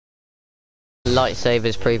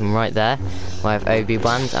lightsabers proven right there. We have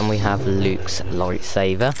Obi-Wan's and we have Luke's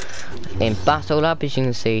lightsaber. In Battle Lab, as you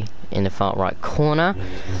can see in the far right corner.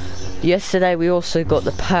 Yesterday we also got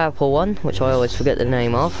the purple one, which I always forget the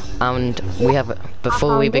name of. And we have,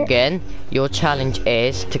 before we begin, your challenge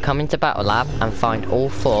is to come into Battle Lab and find all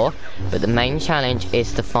 4. But the main challenge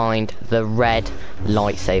is to find the red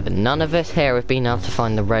lightsaber. None of us here have been able to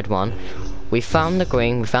find the red one. We found the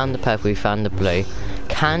green, we found the purple, we found the blue.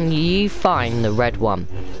 Can you find the red one?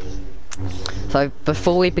 So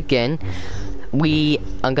before we begin, we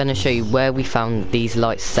are going to show you where we found these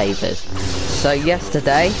lightsabers. So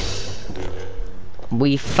yesterday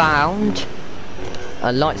we found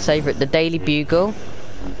a lightsaber at the Daily Bugle.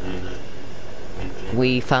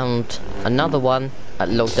 We found another one at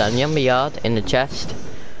Lockdown Lumberyard in the chest.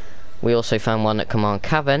 We also found one at Command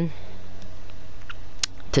Cavern.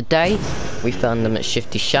 Today we found them at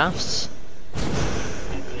Shifty Shafts,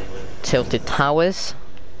 Tilted Towers,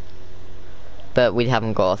 but we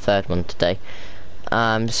haven't got a third one today.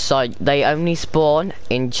 So they only spawn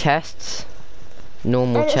in chests,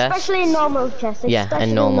 normal chests. Especially in normal chests. Yeah,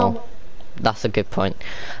 in normal. That's a good point.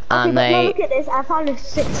 And okay, they. Look at this. I found a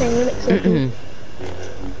 6-thing. It looks so cool.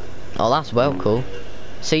 Oh, that's well cool.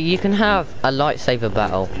 So you can have a lightsaber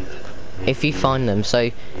battle if you find them.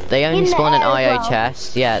 So they only spawn in IO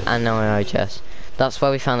chests. Yeah, and IO chests. That's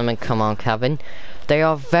where we found them in Command Cavern. They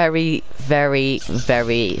are very, very,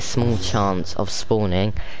 very small chance of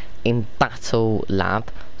spawning in Battle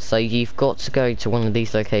Lab. So you've got to go to one of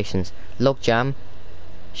these locations: Logjam,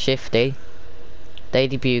 Shifty,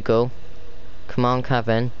 Daily Bugle, Command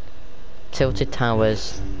Cavern, Tilted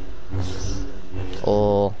Towers,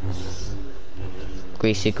 or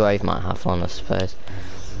Greasy Grove might have one, I suppose.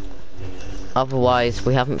 Otherwise,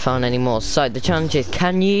 we haven't found any more. So the challenge is,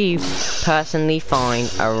 can you personally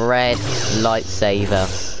find a red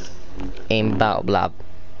lightsaber in Battle Lab?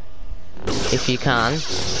 If you can,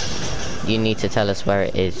 you need to tell us where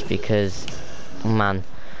it is, because, man,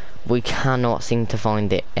 we cannot seem to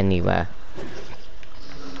find it anywhere.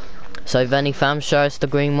 So Venny fam, show us the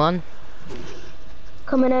green one.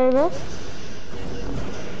 Coming over.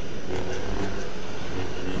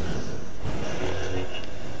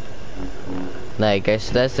 There you go,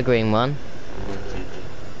 so there's the green one.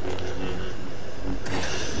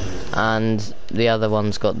 And the other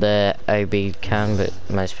one's got the OB can, but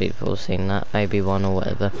most people have seen that, OB1 or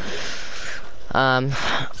whatever.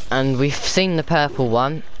 And we've seen the purple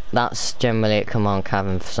one. That's generally at Command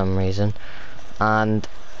Cavern for some reason. And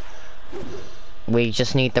we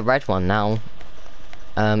just need the red one now.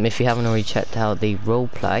 If you haven't already checked out the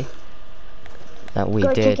roleplay that we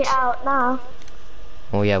did. Go check it out now.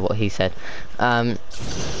 Oh yeah, what he said. That's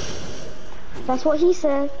what he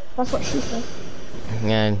said. That's what she said.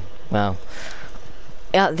 Yeah, well,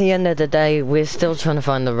 at the end of the day, we're still trying to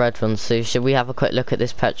find the red one, so should we have a quick look at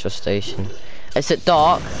this petrol station? It's at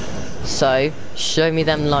dark, so show me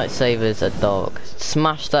them lightsabers at dark.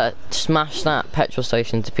 Smash that petrol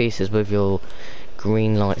station to pieces with your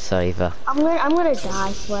green lightsaber. I'm gonna die,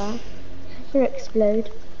 I swear. I'm gonna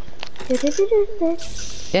explode.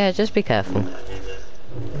 Yeah, just be careful.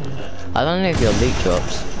 I don't know if your loot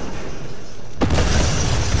drops.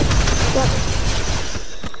 Yep.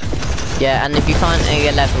 Yeah, and if you find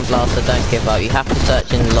an 11 blaster, don't give up. You have to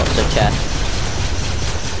search in lots of chests.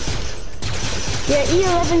 Yeah,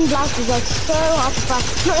 E11 blasters are so hard to find.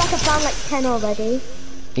 It's not like I found like 10 already.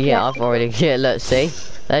 Yeah, I've already. Yeah, look, see,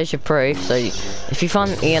 there's your proof. So if you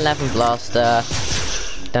find an E11 blaster,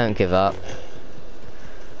 don't give up.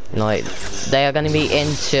 Like, they are going to be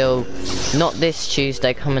in till not this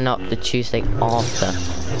Tuesday, coming up the Tuesday after.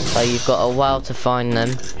 So you've got a while to find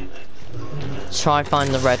them. Try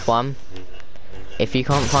find the red one. If you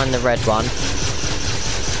can't find the red one,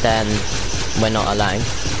 then we're not alone.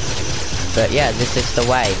 But yeah, this is the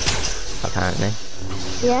way, apparently.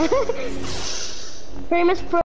 Yeah. Pretty much.